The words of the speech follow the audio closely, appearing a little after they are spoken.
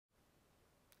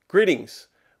Greetings,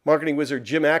 marketing wizard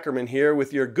Jim Ackerman here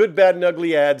with your good, bad, and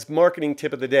ugly ads marketing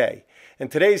tip of the day.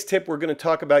 And today's tip, we're going to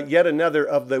talk about yet another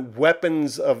of the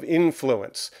weapons of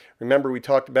influence. Remember, we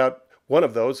talked about one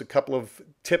of those a couple of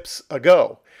tips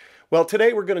ago. Well,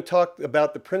 today we're going to talk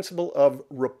about the principle of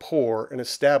rapport and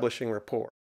establishing rapport.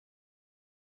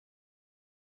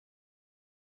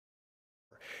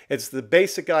 It's the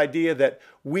basic idea that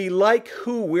we like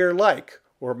who we're like.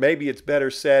 Or maybe it's better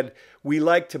said, we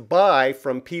like to buy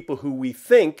from people who we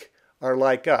think are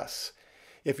like us.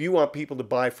 If you want people to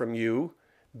buy from you,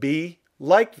 be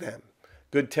like them.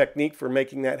 Good technique for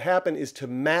making that happen is to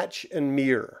match and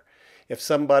mirror. If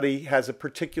somebody has a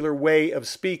particular way of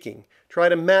speaking, try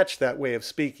to match that way of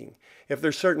speaking. If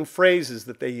there's certain phrases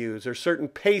that they use, or certain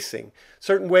pacing,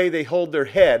 certain way they hold their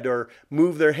head or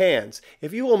move their hands,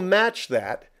 if you will match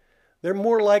that, they're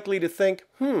more likely to think,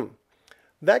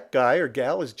 that guy or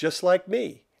gal is just like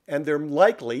me, and they're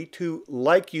likely to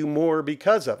like you more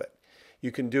because of it.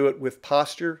 You can do it with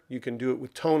posture, you can do it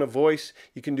with tone of voice,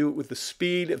 you can do it with the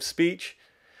speed of speech.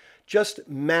 Just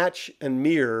match and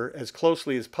mirror as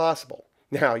closely as possible.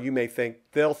 Now, you may think,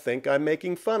 they'll think I'm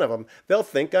making fun of them. They'll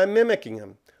think I'm mimicking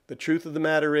them. The truth of the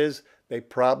matter is, they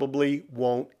probably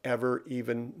won't ever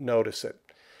even notice it.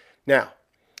 Now,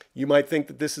 you might think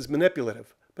that this is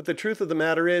manipulative, but the truth of the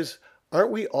matter is, aren't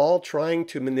we all trying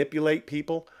to manipulate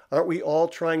people? Aren't we all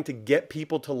trying to get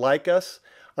people to like us?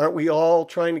 Aren't we all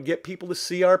trying to get people to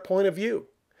see our point of view?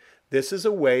 This is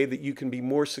a way that you can be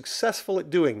more successful at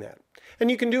doing that. And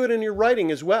you can do it in your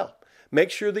writing as well.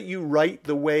 Make sure that you write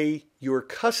the way your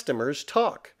customers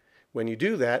talk. When you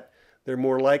do that, they're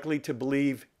more likely to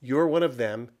believe you're one of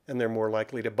them, and they're more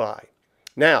likely to buy.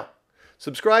 Now,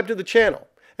 subscribe to the channel.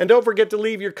 And don't forget to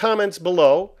leave your comments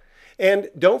below. And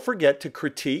don't forget to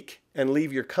critique and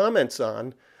leave your comments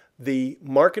on the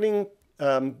marketing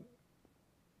and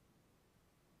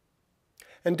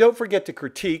don't forget to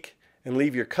critique and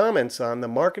leave your comments on the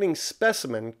marketing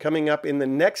specimen coming up in the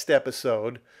next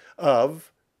episode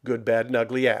of Good, Bad, and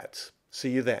Ugly Ads.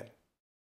 See you then.